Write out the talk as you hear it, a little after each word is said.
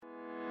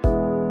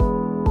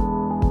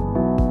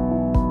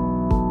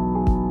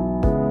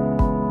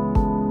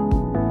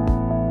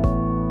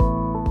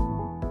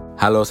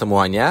Halo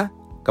semuanya,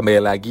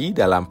 kembali lagi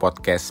dalam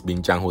podcast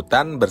Bincang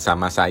Hutan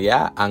bersama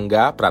saya,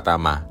 Angga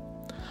Pratama.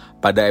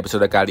 Pada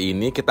episode kali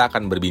ini kita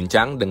akan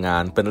berbincang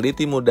dengan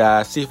peneliti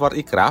muda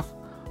CIFOR-ICRAF.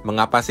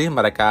 Mengapa sih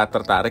mereka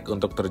tertarik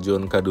untuk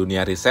terjun ke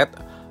dunia riset,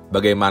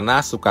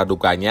 bagaimana suka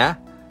dukanya,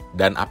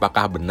 dan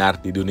apakah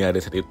benar di dunia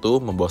riset itu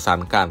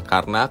membosankan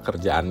karena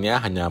kerjaannya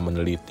hanya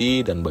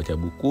meneliti dan baca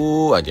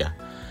buku aja.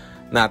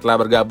 Nah, telah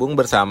bergabung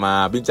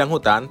bersama Bincang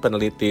Hutan,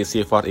 peneliti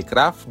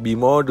CIFOR-ICRAF,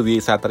 Bimo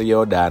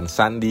Dwisatrio dan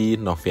Sandy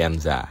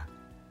Nofyanza.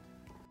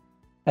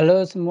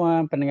 Halo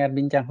semua pendengar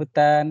Bincang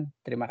Hutan,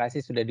 terima kasih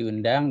sudah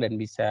diundang dan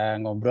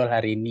bisa ngobrol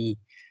hari ini.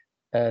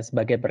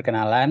 Sebagai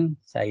perkenalan,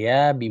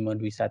 saya Bimo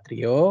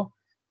Dwisatrio,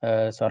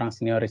 seorang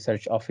Senior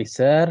Research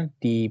Officer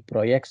di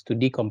proyek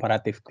studi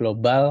komparatif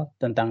global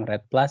tentang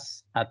RED+,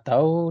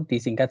 atau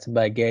disingkat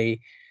sebagai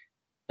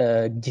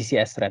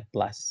GCS RED+.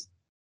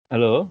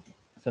 Halo.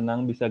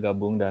 Senang bisa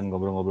gabung dan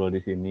ngobrol-ngobrol di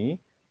sini.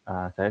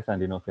 Saya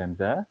Sandy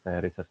Nofyanza,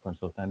 saya research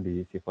konsultan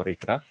di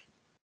CIFOR-ICRAF,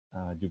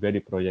 juga di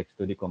proyek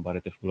studi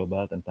komparatif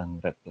global tentang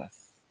RED+.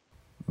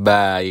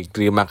 Baik,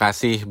 terima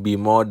kasih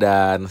Bimo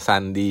dan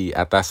Sandy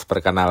atas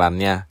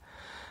perkenalannya.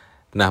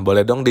 Nah,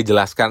 boleh dong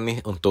dijelaskan nih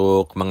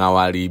untuk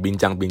mengawali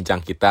bincang-bincang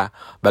kita,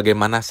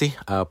 bagaimana sih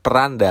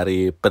peran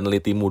dari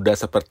peneliti muda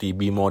seperti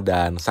Bimo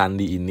dan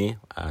Sandy ini,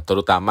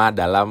 terutama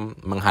dalam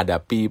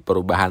menghadapi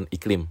perubahan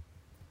iklim?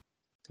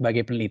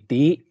 Sebagai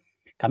peneliti,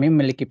 kami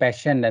memiliki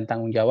passion dan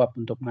tanggung jawab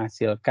untuk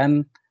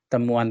menghasilkan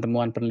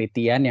temuan-temuan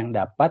penelitian yang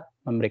dapat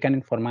memberikan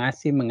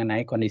informasi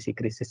mengenai kondisi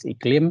krisis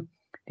iklim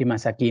di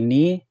masa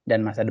kini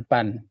dan masa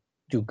depan.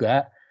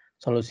 Juga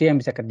solusi yang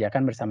bisa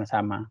kerjakan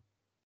bersama-sama.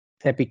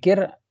 Saya pikir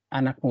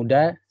anak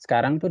muda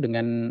sekarang tuh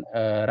dengan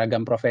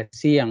ragam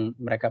profesi yang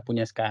mereka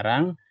punya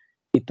sekarang,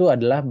 itu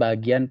adalah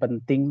bagian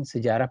penting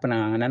sejarah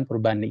penanganan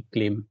perubahan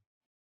iklim.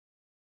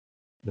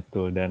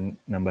 Betul, dan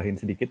nambahin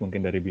sedikit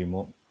mungkin dari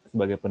Bimo.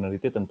 Sebagai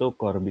peneliti tentu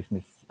core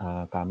bisnis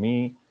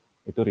kami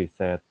itu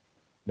riset.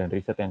 Dan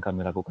riset yang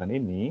kami lakukan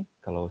ini,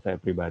 kalau saya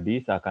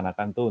pribadi,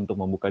 seakan-akan tuh untuk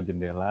membuka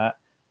jendela,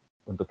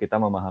 untuk kita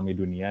memahami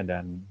dunia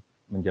dan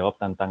menjawab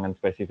tantangan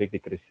spesifik di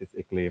krisis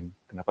iklim.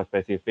 Kenapa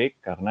spesifik?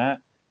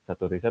 Karena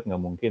satu riset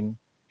nggak mungkin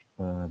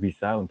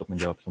bisa untuk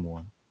menjawab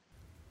semua.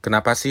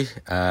 Kenapa sih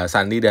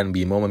Sandy dan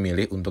Bimo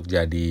memilih untuk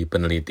jadi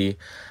peneliti?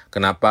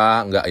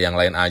 Kenapa nggak yang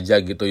lain aja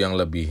gitu, yang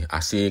lebih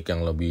asik,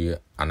 yang lebih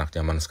anak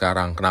zaman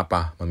sekarang?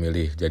 Kenapa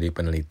memilih jadi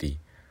peneliti?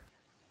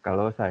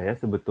 Kalau saya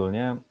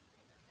sebetulnya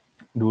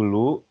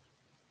dulu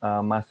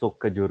masuk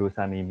ke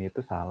jurusan ini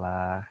itu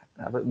salah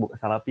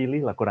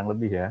pilih lah kurang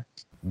lebih ya.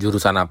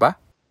 Jurusan apa?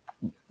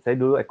 Saya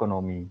dulu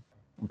ekonomi,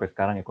 sampai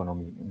sekarang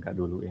ekonomi, nggak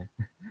dulu ya.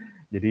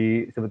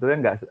 Jadi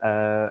sebetulnya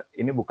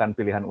ini bukan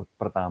pilihan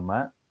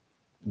pertama.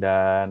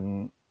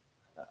 Dan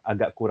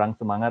agak kurang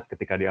semangat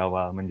ketika di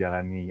awal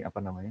menjalani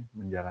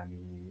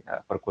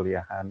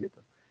perkuliahan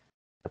gitu.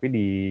 Tapi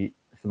di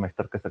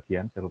semester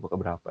kesekian, saya lupa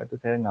keberapa, itu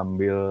saya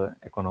ngambil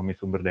ekonomi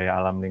sumber daya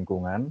alam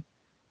lingkungan,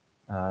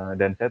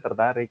 dan saya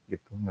tertarik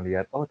gitu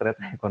ngelihat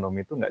ternyata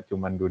ekonomi itu nggak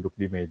cuma duduk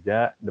di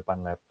meja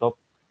depan laptop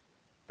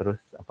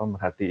terus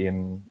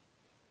merhatiin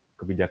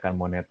kebijakan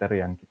moneter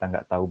yang kita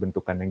nggak tahu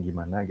bentukannya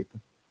gimana gitu.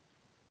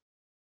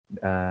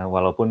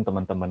 Walaupun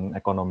teman-teman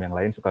ekonom yang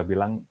lain suka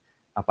bilang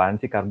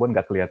apaan sih karbon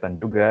nggak kelihatan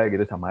juga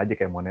gitu, sama aja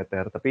kayak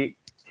moneter. Tapi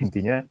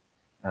intinya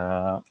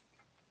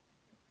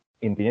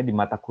di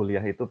mata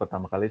kuliah itu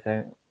pertama kali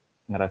saya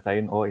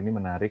ngerasain ini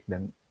menarik,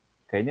 dan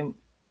kayaknya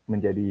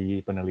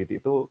menjadi peneliti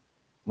itu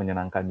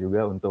menyenangkan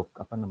juga untuk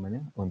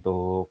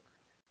untuk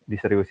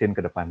diseriusin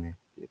ke depannya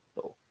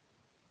gitu.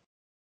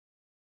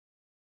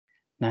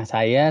 Nah,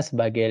 saya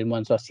sebagai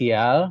ilmuwan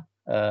sosial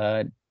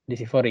di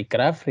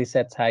CIFOR-ICRAF,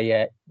 riset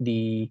saya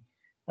di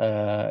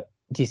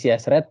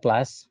GCS RED+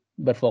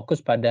 berfokus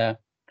pada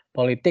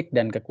politik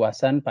dan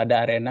kekuasaan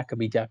pada arena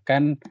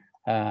kebijakan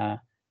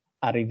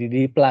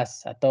REDD+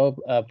 atau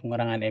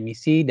pengurangan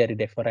emisi dari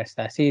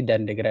deforestasi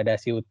dan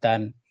degradasi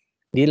hutan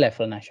di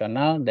level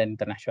nasional dan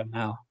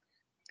internasional.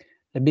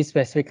 Lebih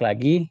spesifik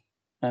lagi,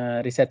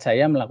 riset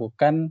saya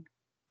melakukan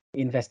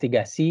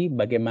investigasi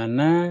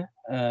bagaimana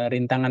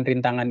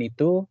rintangan-rintangan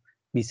itu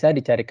bisa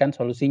dicarikan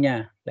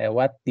solusinya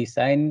lewat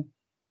desain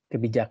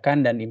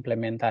kebijakan dan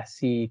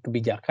implementasi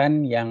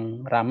kebijakan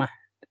yang ramah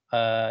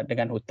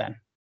dengan hutan.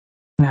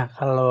 Nah,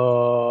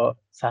 kalau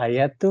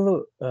saya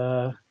tuh,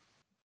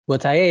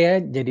 buat saya ya,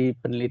 jadi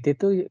peneliti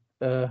tuh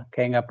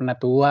kayak nggak pernah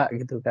tua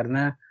gitu,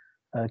 karena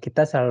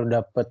kita selalu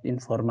dapat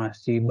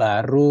informasi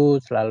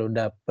baru, selalu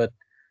dapat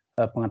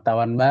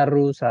pengetahuan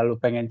baru, selalu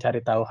pengen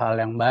cari tahu hal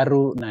yang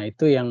baru. Nah,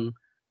 itu yang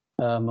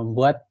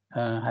membuat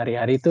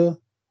hari-hari itu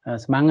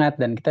semangat,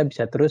 dan kita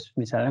bisa terus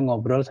misalnya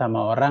ngobrol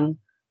sama orang,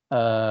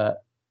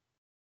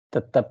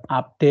 tetap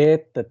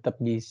update, tetap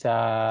bisa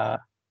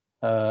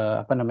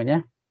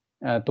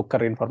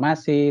tukar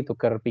informasi,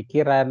 tukar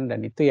pikiran,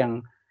 dan itu yang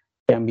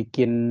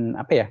bikin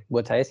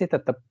buat saya sih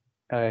tetap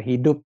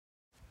hidup.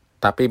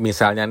 Tapi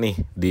misalnya nih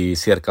di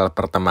circle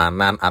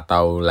pertemanan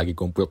atau lagi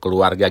kumpul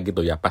keluarga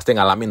gitu ya, pasti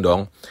ngalamin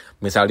dong.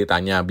 Misal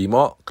ditanya,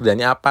 Bimo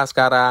kerjanya apa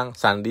sekarang?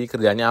 Sandy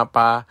kerjanya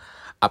apa?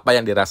 Apa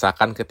yang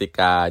dirasakan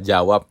ketika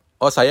jawab,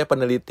 oh saya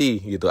peneliti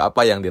gitu,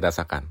 apa yang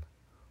dirasakan?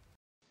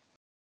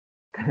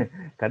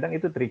 Kadang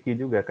itu tricky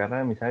juga,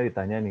 karena misalnya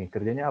ditanya nih,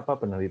 kerjanya apa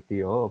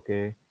peneliti? Oh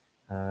oke.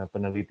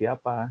 Peneliti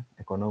apa?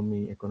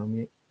 Ekonomi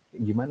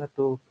gimana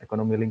tuh?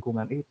 Ekonomi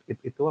lingkungan,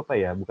 itu apa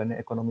ya? Bukannya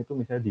ekonomi itu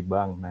misalnya di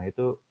bank. Nah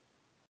itu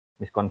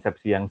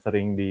miskonsepsi yang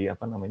sering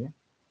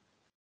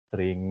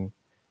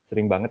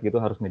sering banget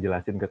gitu, harus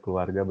ngejelasin ke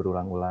keluarga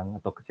berulang-ulang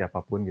atau ke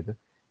siapapun gitu.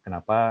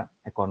 Kenapa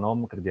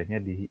ekonom kerjanya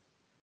di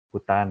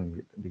hutan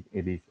gitu,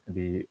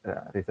 di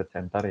research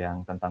center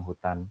yang tentang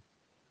hutan.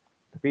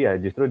 Tapi ya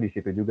justru di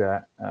situ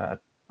juga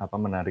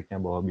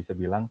menariknya, bahwa bisa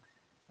bilang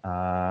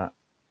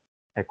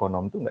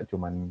ekonom tuh nggak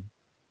cuman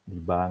di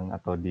bank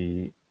atau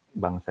di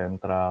bank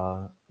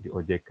sentral, di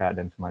OJK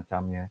dan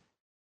semacamnya.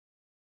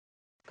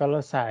 Kalau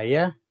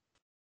saya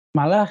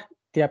malah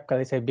tiap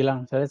kali saya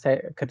bilang,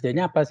 saya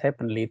kerjanya apa, saya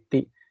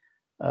peneliti,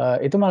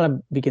 itu malah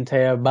bikin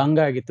saya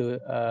bangga gitu.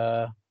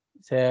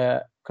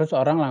 Terus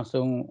orang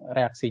langsung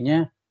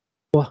reaksinya,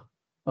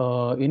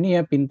 ini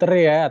ya pinter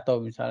ya,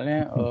 atau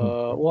misalnya,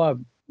 wah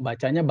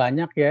bacanya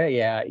banyak ya,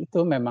 ya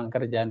itu memang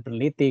kerjaan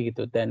peneliti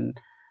gitu. Dan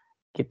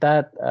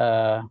kita,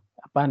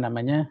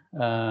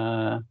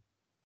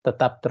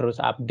 tetap terus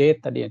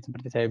update tadi yang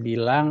seperti saya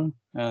bilang,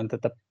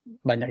 tetap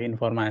banyak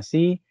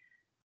informasi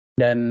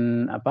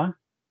dan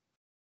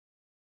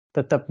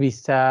tetap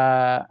bisa,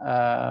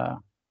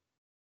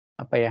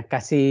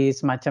 kasih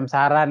semacam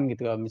saran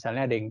gitu. Kalau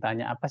misalnya ada yang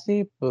tanya, "Apa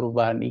sih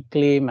perubahan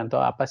iklim?" Atau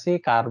 "Apa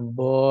sih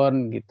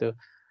karbon?" Gitu.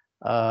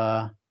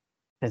 Eee,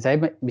 dan saya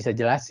bisa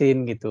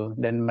jelasin gitu,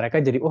 dan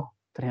mereka jadi, "Oh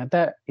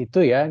ternyata itu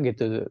ya,"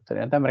 gitu.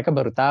 Ternyata mereka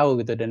baru tahu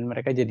gitu, dan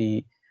mereka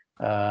jadi,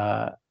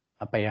 eee,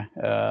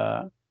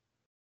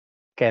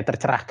 kayak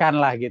tercerahkan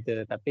lah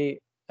gitu, tapi,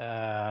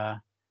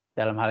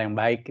 dalam hal yang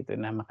baik gitu.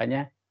 Nah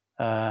makanya,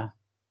 eee,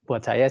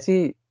 buat saya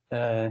sih,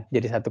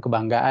 jadi satu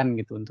kebanggaan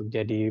gitu untuk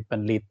jadi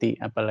peneliti,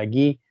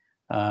 apalagi,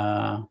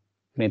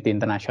 peneliti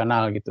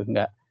internasional gitu.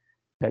 Nggak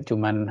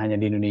cuman hanya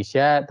di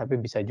Indonesia, tapi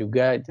bisa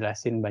juga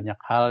jelasin banyak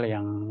hal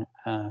yang,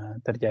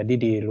 terjadi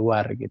di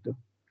luar gitu.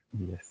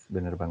 Yes,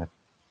 benar banget.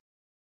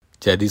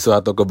 Jadi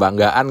suatu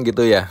kebanggaan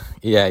gitu ya?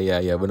 Iya,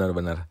 benar.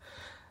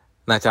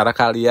 Nah, cara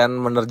kalian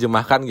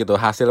menerjemahkan gitu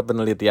hasil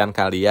penelitian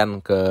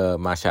kalian ke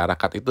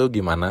masyarakat itu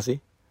gimana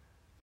sih?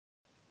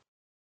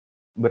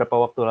 Beberapa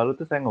waktu lalu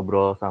tuh saya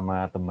ngobrol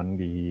sama temen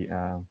di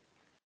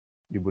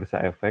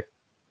Bursa Efek.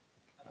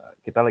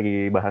 Kita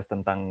lagi bahas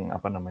tentang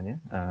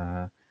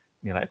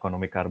nilai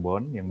ekonomi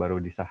karbon yang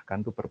baru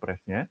disahkan tuh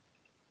perpresnya.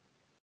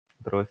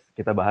 Terus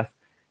kita bahas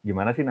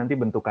gimana sih nanti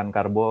bentukan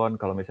karbon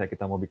kalau misalnya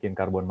kita mau bikin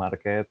carbon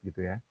market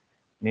gitu ya.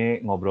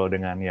 Ini ngobrol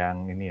dengan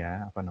yang ini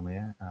ya,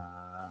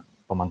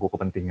 pemangku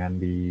kepentingan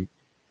di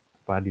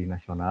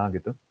nasional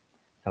gitu.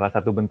 Salah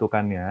satu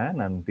bentukannya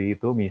nanti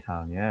itu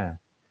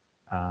misalnya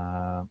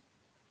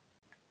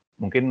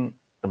mungkin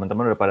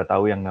teman-teman udah pada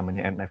tahu yang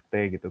namanya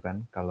NFT gitu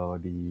kan, kalau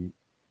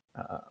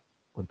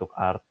untuk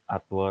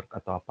artwork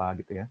atau apa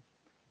gitu ya.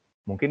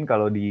 Mungkin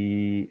kalau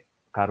di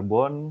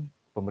karbon,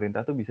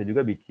 pemerintah tuh bisa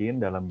juga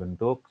bikin dalam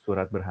bentuk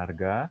surat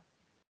berharga.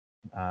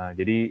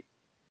 Jadi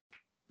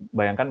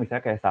bayangkan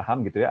misalnya kayak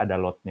saham gitu ya,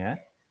 ada lotnya.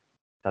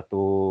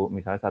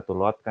 Misalnya satu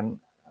lot kan,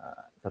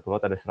 satu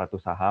lot ada 100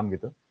 saham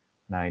gitu.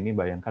 Nah ini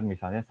bayangkan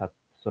misalnya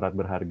surat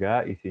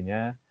berharga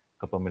isinya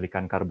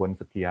kepemilikan karbon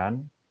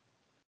sekian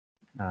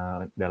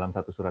dalam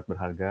satu surat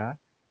berharga.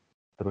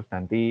 Terus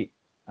nanti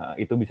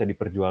itu bisa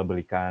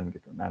diperjualbelikan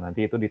gitu. Nah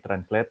nanti itu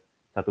ditranslate,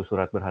 satu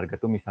surat berharga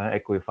itu misalnya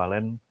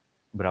ekuivalen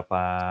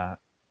berapa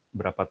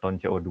ton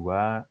CO2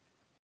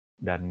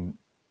 dan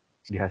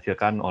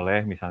dihasilkan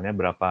oleh misalnya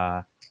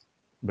berapa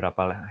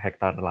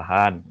hektar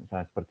lahan,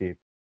 misalnya seperti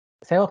itu.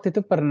 Saya waktu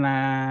itu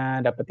pernah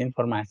dapat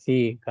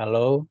informasi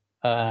kalau,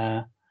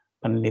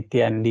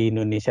 penelitian di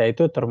Indonesia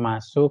itu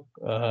termasuk,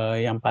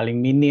 yang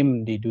paling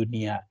minim di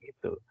dunia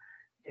gitu.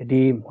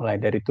 Jadi mulai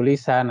dari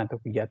tulisan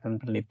atau kegiatan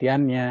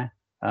penelitiannya,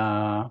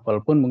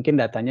 walaupun mungkin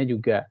datanya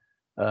juga,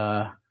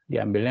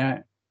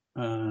 diambilnya,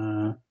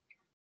 eee,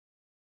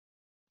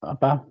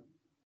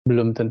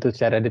 belum tentu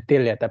secara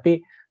detail ya, tapi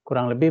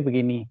kurang lebih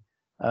begini,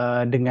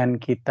 dengan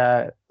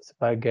kita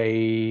sebagai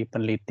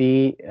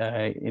peneliti,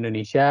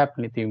 Indonesia,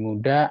 peneliti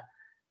muda,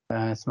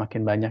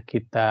 semakin banyak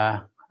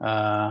kita,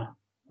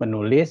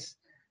 menulis,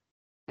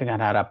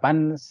 dengan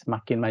harapan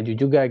semakin maju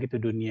juga gitu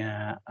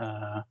dunia,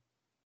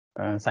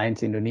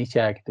 sains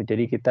Indonesia gitu.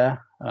 Jadi kita,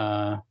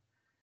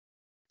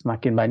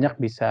 semakin banyak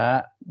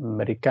bisa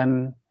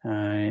memberikan,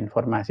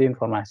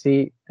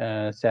 informasi-informasi,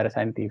 secara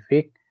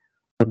saintifik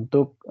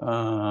untuk,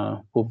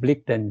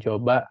 publik, dan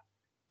coba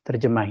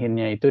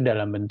terjemahinnya itu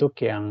dalam bentuk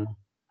yang,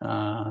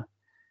 eee,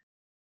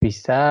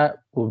 bisa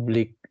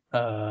publik,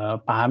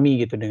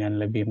 pahami gitu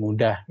dengan lebih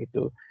mudah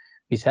gitu.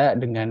 Bisa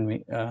dengan,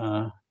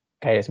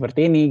 kayak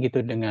seperti ini gitu,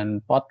 dengan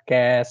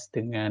podcast,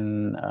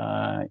 dengan,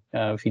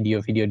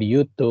 video-video di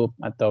YouTube,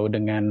 atau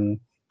dengan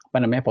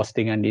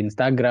postingan di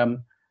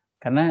Instagram.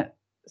 Karena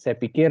saya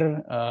pikir,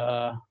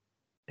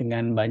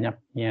 dengan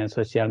banyaknya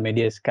sosial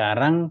media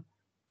sekarang,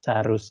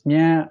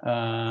 seharusnya,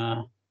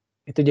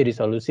 itu jadi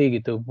solusi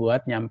gitu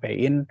buat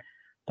nyampein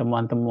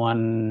temuan-temuan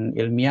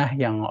ilmiah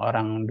yang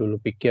orang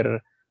dulu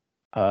pikir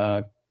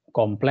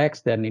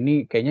kompleks dan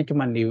ini kayaknya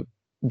cuma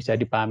bisa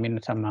dipahamin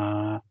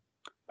sama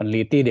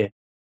peneliti deh.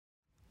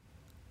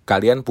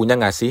 Kalian punya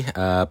nggak sih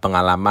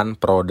pengalaman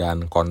pro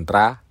dan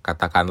kontra,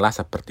 katakanlah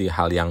seperti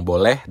hal yang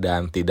boleh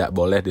dan tidak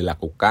boleh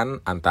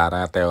dilakukan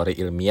antara teori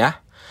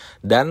ilmiah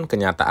dan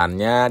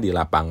kenyataannya di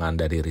lapangan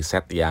dari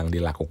riset yang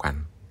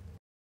dilakukan?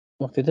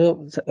 Waktu itu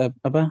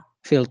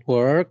field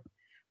work,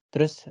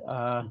 terus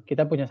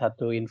kita punya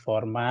satu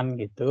informan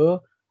gitu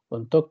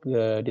untuk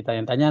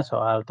ditanya-tanya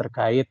soal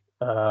terkait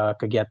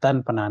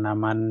kegiatan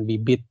penanaman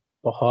bibit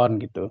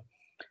pohon gitu.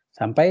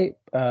 Sampai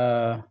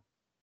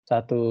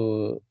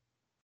satu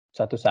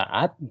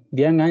saat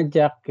dia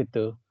ngajak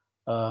gitu,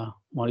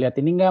 mau lihat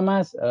ini nggak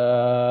mas,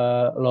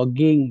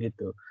 logging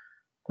gitu.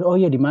 Oh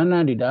iya di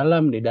mana? Di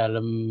dalam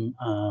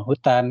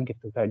hutan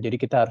gitu kan. Jadi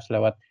kita harus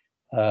lewat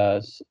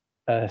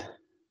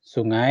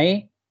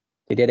sungai.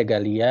 Jadi ada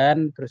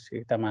galian, terus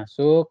kita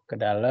masuk ke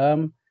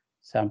dalam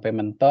sampai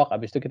mentok.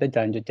 Habis itu kita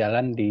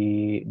jalan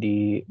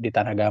di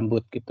tanah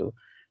gambut gitu.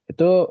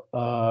 Itu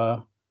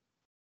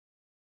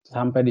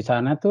sampai di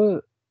sana tuh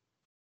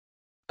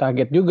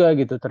kaget juga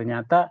gitu.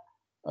 Ternyata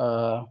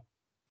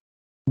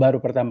baru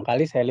pertama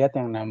kali saya lihat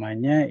yang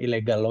namanya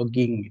illegal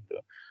logging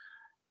gitu.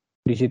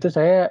 Di situ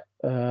saya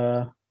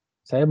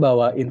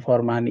bawa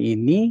informan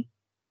ini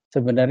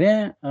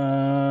sebenarnya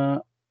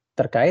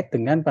terkait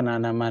dengan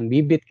penanaman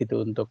bibit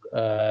gitu untuk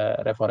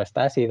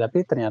reforestasi,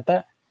 tapi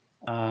ternyata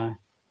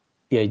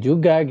dia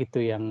juga gitu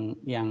yang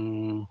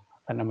yang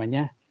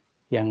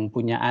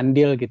punya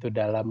andil gitu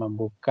dalam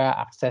membuka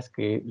akses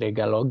ke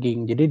legal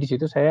logging. Jadi di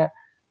situ saya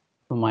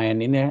lumayan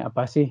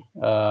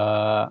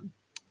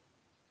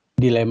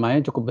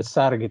dilemanya cukup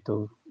besar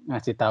gitu,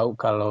 ngasih tahu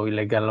kalau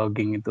illegal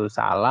logging itu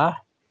salah,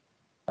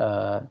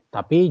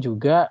 tapi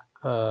juga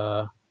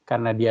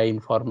karena dia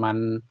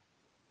informan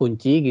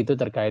kunci gitu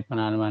terkait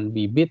penanaman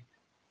bibit,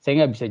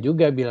 saya nggak bisa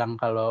juga bilang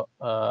kalau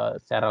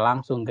secara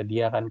langsung ke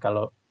dia kan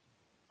kalau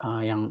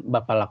yang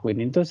Bapak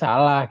lakuin itu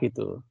salah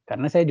gitu.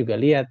 Karena saya juga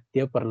lihat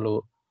dia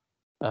perlu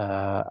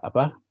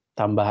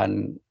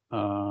tambahan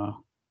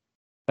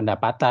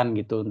pendapatan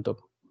gitu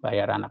untuk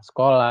bayar anak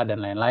sekolah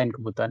dan lain-lain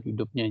kebutuhan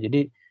hidupnya.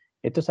 Jadi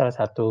itu salah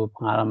satu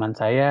pengalaman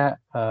saya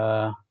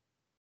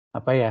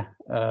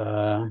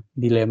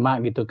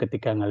dilema gitu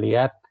ketika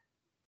ngelihat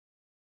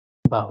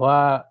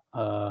bahwa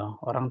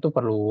orang tuh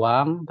perlu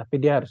uang, tapi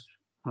dia harus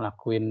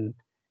ngelakuin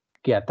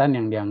kegiatan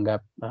yang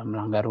dianggap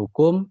melanggar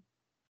hukum.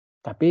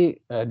 Tapi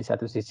di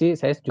satu sisi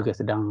saya juga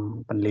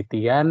sedang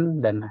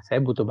penelitian dan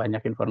saya butuh banyak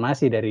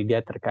informasi dari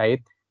dia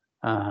terkait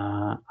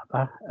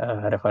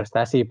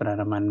reforestasi,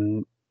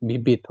 penanaman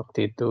bibit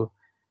waktu itu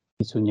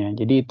isunya.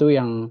 Jadi itu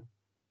yang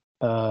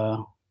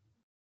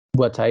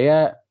buat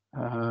saya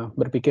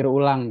berpikir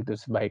ulang gitu,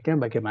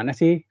 sebaiknya bagaimana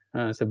sih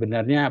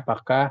sebenarnya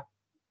apakah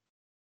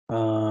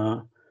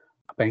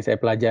apa yang saya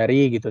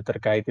pelajari gitu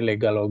terkait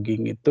illegal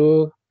logging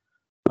itu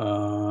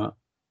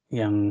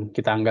yang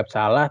kita anggap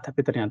salah,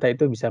 tapi ternyata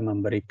itu bisa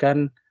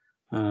memberikan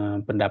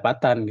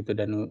pendapatan gitu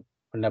dan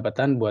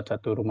pendapatan buat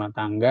satu rumah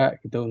tangga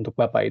gitu untuk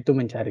bapak itu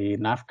mencari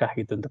nafkah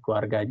gitu untuk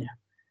keluarganya.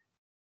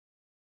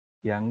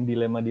 Yang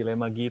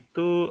dilema-dilema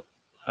gitu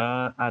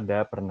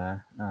ada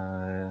pernah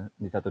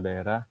di satu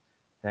daerah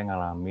saya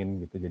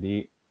ngalamin gitu.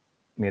 Jadi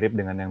mirip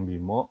dengan yang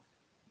Bimo.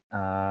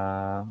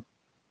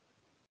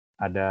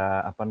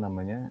 Ada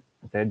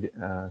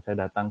saya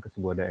datang ke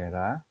sebuah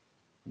daerah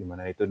di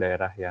mana itu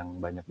daerah yang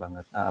banyak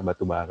banget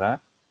batu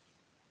bara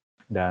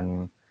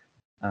dan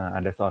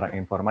ada seorang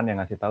informan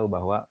yang ngasih tahu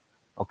bahwa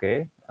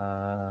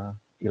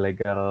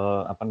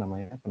ilegal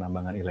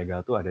penambangan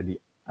ilegal tuh ada di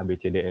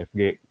ABCDFG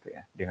gitu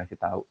ya, dia ngasih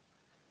tahu.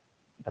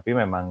 Tapi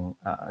memang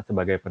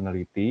sebagai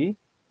peneliti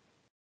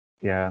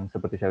yang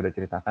seperti saya udah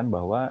ceritakan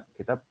bahwa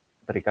kita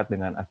terikat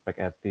dengan aspek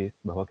etis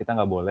bahwa kita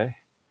nggak boleh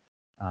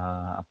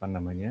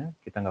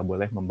kita nggak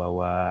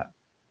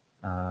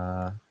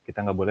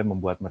boleh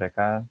membuat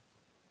mereka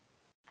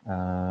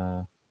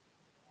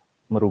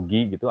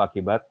merugi gitu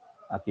akibat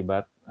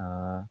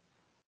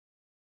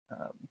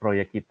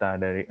proyek kita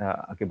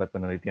akibat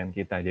penelitian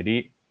kita.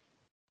 Jadi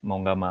mau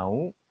nggak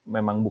mau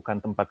memang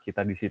bukan tempat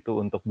kita di situ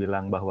untuk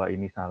bilang bahwa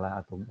ini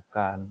salah atau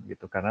bukan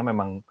gitu, karena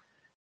memang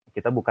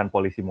kita bukan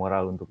polisi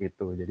moral untuk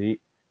itu. Jadi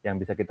yang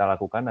bisa kita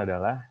lakukan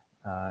adalah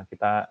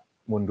kita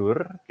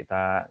mundur,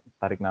 kita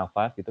tarik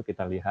nafas gitu,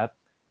 kita lihat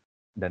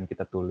dan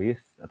kita tulis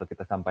atau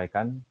kita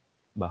sampaikan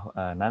bahwa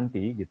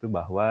nanti gitu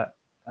bahwa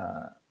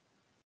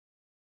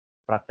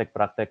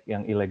praktek-praktek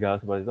yang ilegal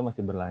seperti itu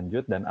masih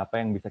berlanjut dan apa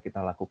yang bisa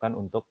kita lakukan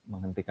untuk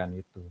menghentikan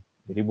itu.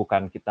 Jadi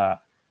bukan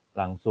kita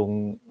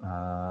langsung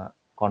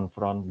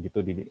konfront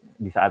gitu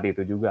di saat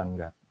itu juga,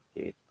 enggak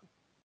gitu.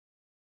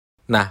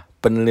 Nah,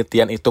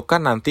 penelitian itu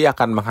kan nanti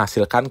akan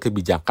menghasilkan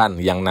kebijakan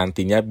yang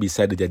nantinya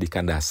bisa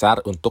dijadikan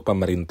dasar untuk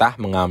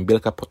pemerintah mengambil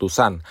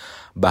keputusan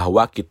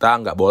bahwa kita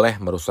nggak boleh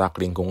merusak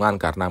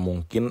lingkungan karena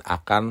mungkin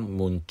akan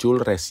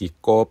muncul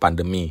resiko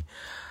pandemi.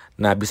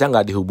 Nah, bisa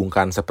nggak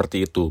dihubungkan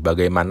seperti itu?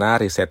 Bagaimana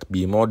riset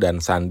Bimo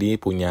dan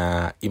Sandy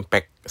punya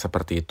impact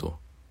seperti itu?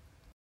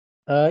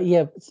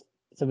 Iya,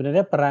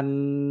 sebenarnya peran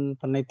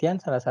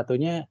penelitian salah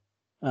satunya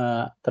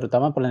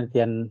terutama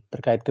penelitian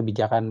terkait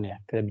kebijakan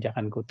ya,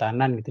 kebijakan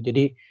kehutanan gitu.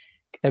 Jadi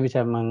kita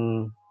bisa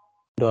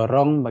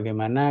mendorong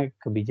bagaimana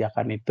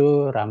kebijakan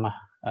itu ramah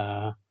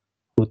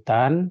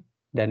hutan,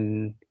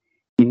 dan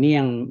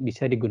ini yang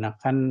bisa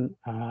digunakan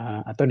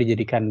atau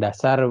dijadikan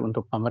dasar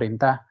untuk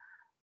pemerintah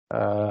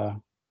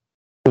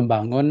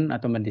membangun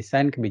atau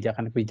mendesain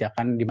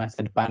kebijakan-kebijakan di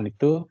masa depan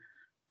itu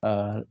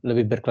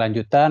lebih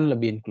berkelanjutan,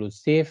 lebih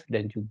inklusif,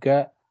 dan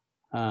juga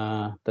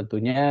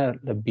tentunya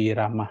lebih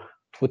ramah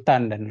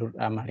hutan dan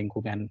ramah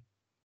lingkungan.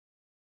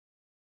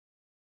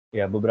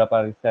 Ya,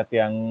 beberapa riset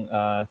yang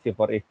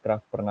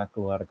CIFOR-ICRAF pernah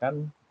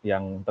keluarkan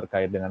yang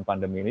terkait dengan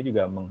pandemi ini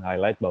juga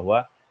meng-highlight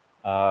bahwa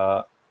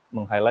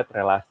meng-highlight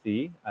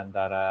relasi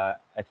antara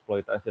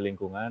eksploitasi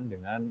lingkungan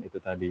dengan itu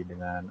tadi,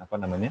 dengan apa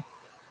namanya,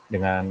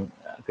 dengan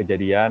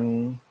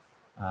kejadian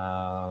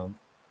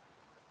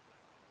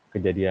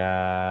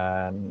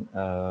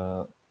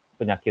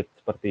penyakit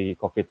seperti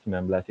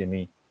COVID-19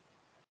 ini.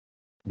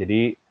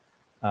 Jadi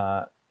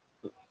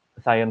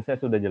sainsnya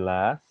sudah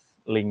jelas,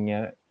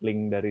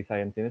 link dari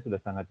sains ini sudah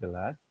sangat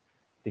jelas.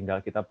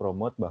 Tinggal kita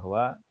promote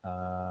bahwa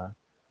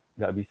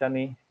nggak bisa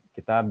nih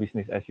kita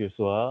bisnis as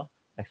usual,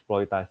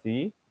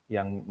 eksploitasi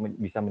yang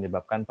bisa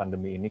menyebabkan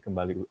pandemi ini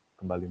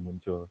kembali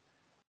muncul.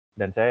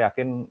 Dan saya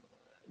yakin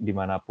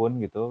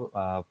dimanapun gitu,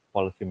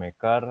 policy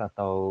maker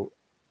atau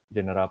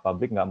general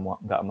public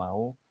nggak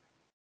mau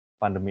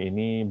pandemi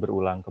ini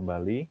berulang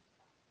kembali.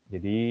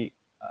 Jadi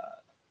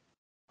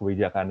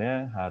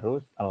kebijakannya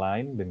harus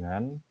align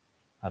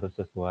harus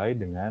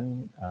sesuai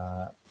dengan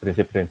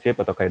prinsip-prinsip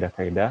atau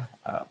kaidah-kaidah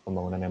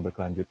pembangunan yang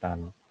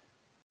berkelanjutan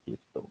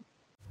gitu.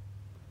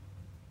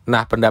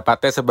 Nah,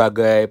 pendapatnya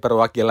sebagai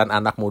perwakilan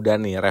anak muda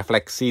nih,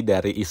 refleksi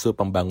dari isu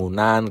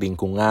pembangunan,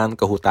 lingkungan,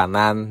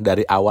 kehutanan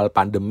dari awal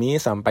pandemi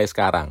sampai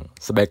sekarang.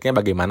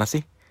 Sebaiknya bagaimana sih?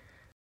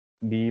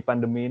 Di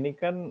pandemi ini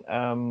kan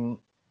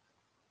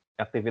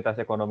aktivitas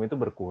ekonomi itu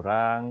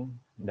berkurang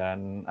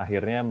dan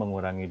akhirnya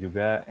mengurangi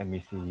juga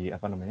emisi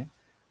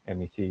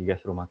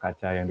gas rumah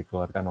kaca yang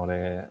dikeluarkan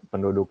oleh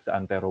penduduk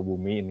seantero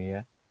bumi ini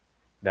ya.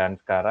 Dan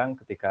sekarang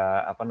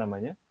ketika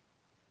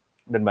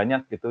dan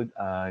banyak gitu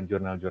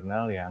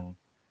jurnal-jurnal yang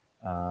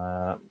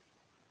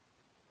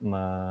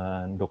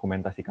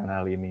mendokumentasikan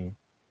hal ini.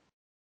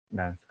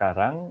 Nah,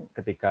 sekarang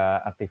ketika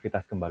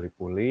aktivitas kembali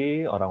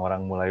pulih,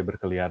 orang-orang mulai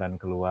berkeliaran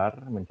keluar,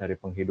 mencari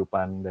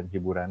penghidupan dan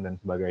hiburan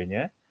dan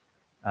sebagainya,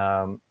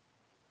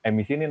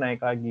 emisi ini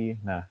naik lagi.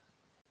 Nah,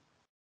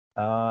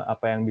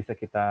 apa yang bisa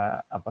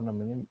kita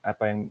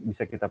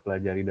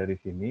pelajari dari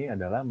sini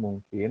adalah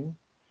mungkin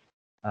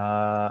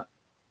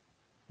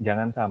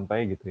jangan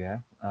sampai gitu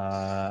ya,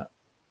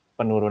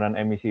 penurunan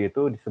emisi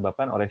itu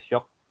disebabkan oleh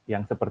shock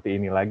yang seperti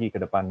ini lagi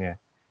ke depannya.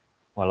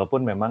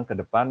 Walaupun memang ke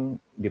depan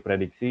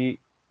diprediksi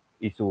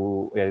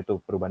isu yaitu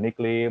perubahan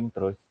iklim,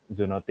 terus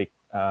zoonotic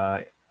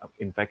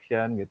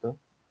infection gitu,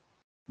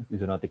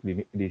 zoonotic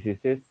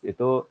diseases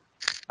itu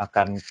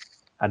akan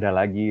ada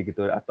lagi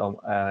gitu atau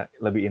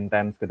lebih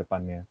intens ke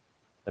depannya.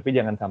 Tapi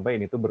jangan sampai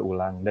ini tuh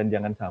berulang dan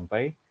jangan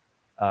sampai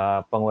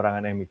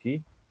pengurangan emisi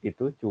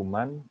itu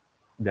cuman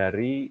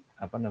dari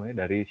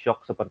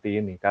shock seperti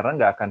ini karena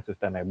nggak akan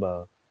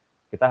sustainable.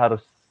 Kita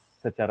harus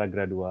secara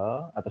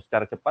gradual atau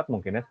secara cepat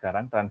mungkinnya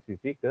sekarang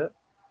transisi ke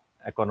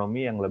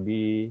ekonomi yang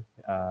lebih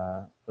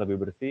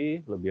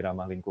bersih, lebih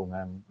ramah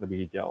lingkungan,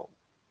 lebih hijau.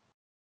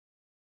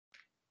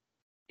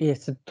 Iya,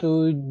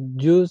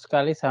 setuju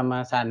sekali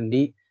sama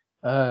Sandy.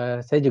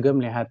 Saya juga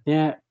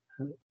melihatnya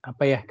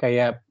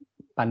kayak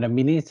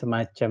pandemi ini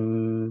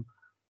semacam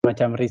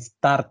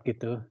restart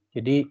gitu.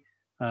 Jadi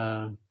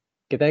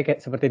kita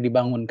kayak seperti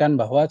dibangunkan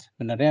bahwa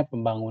sebenarnya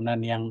pembangunan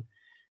yang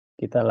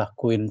kita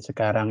lakuin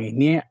sekarang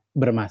ini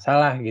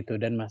bermasalah gitu,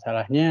 dan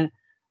masalahnya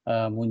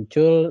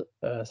muncul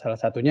salah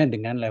satunya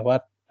dengan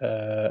lewat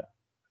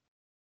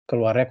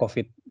keluarnya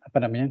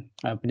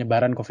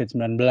penyebaran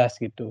COVID-19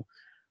 gitu.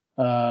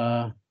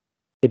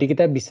 Jadi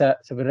kita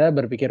bisa sebenarnya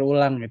berpikir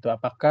ulang gitu,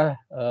 apakah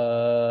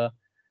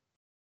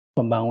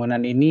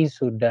pembangunan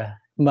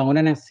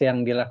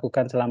yang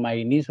dilakukan selama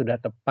ini sudah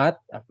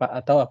tepat,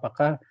 atau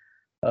apakah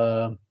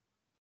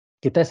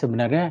kita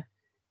sebenarnya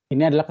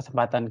ini adalah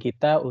kesempatan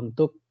kita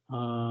untuk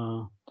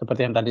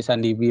seperti yang tadi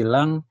Sandy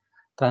bilang,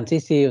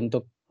 transisi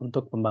untuk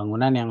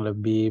pembangunan yang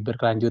lebih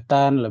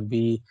berkelanjutan,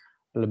 lebih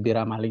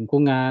ramah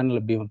lingkungan,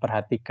 lebih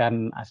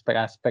memperhatikan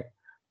aspek-aspek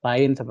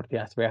lain seperti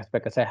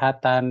aspek-aspek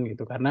kesehatan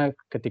gitu. Karena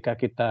ketika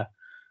kita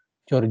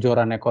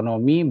jor-joran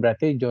ekonomi,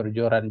 berarti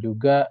jor-joran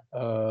juga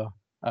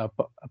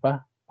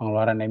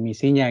pengeluaran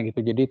emisinya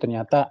gitu. Jadi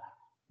ternyata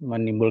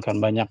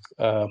menimbulkan banyak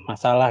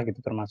masalah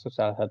gitu, termasuk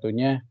salah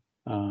satunya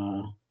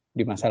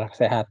di masalah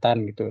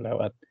kesehatan gitu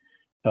lewat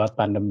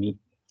pandemi.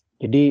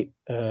 Jadi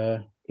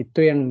itu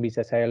yang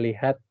bisa saya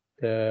lihat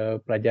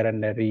pelajaran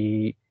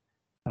dari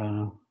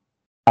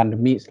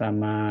pandemi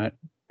selama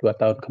 2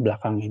 tahun ke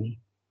belakang ini.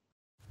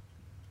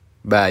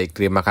 Baik,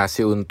 terima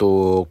kasih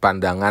untuk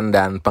pandangan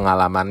dan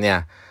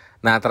pengalamannya.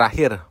 Nah,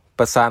 terakhir,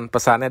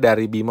 pesan-pesannya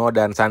dari Bimo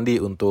dan Sandy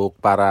untuk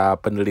para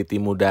peneliti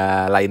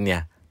muda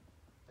lainnya.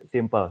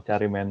 Simple,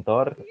 cari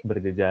mentor,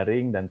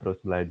 berjejaring, dan terus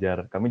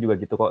belajar. Kami juga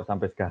gitu kok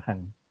sampai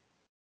sekarang.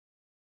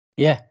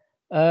 Ya,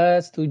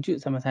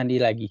 setuju sama Sandy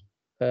lagi.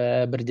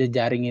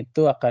 Berjejaring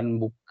itu akan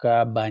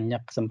buka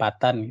banyak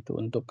kesempatan gitu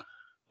untuk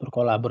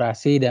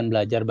berkolaborasi dan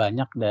belajar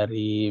banyak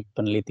dari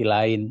peneliti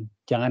lain.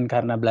 Jangan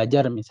karena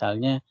belajar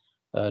misalnya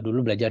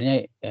dulu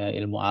belajarnya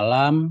ilmu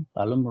alam,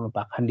 lalu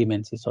melupakan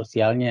dimensi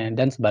sosialnya,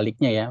 dan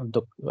sebaliknya ya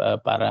untuk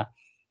para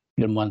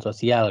ilmuwan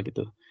sosial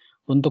gitu.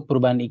 Untuk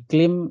perubahan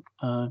iklim,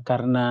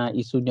 karena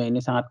isunya ini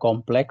sangat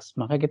kompleks,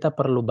 maka kita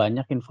perlu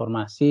banyak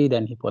informasi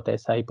dan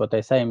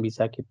hipotesa-hipotesa yang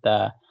bisa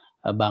kita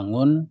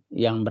bangun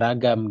yang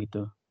beragam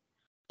gitu.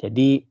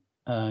 Jadi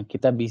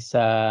kita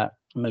bisa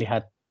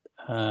melihat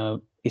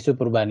isu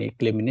perubahan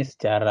iklim ini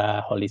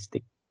secara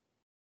holistik.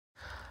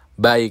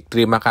 Baik,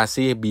 terima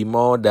kasih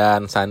Bimo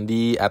dan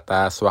Sandy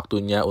atas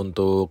waktunya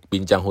untuk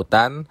bincang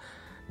hutan.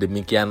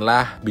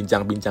 Demikianlah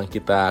bincang-bincang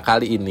kita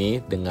kali ini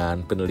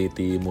dengan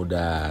peneliti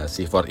muda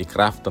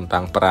CIFOR-ICRAF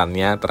tentang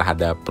perannya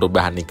terhadap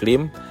perubahan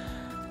iklim.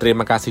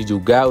 Terima kasih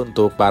juga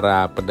untuk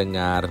para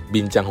pendengar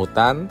bincang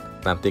hutan.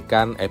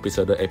 Nantikan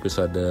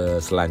episode-episode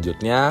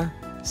selanjutnya.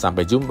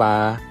 Sampai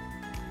jumpa.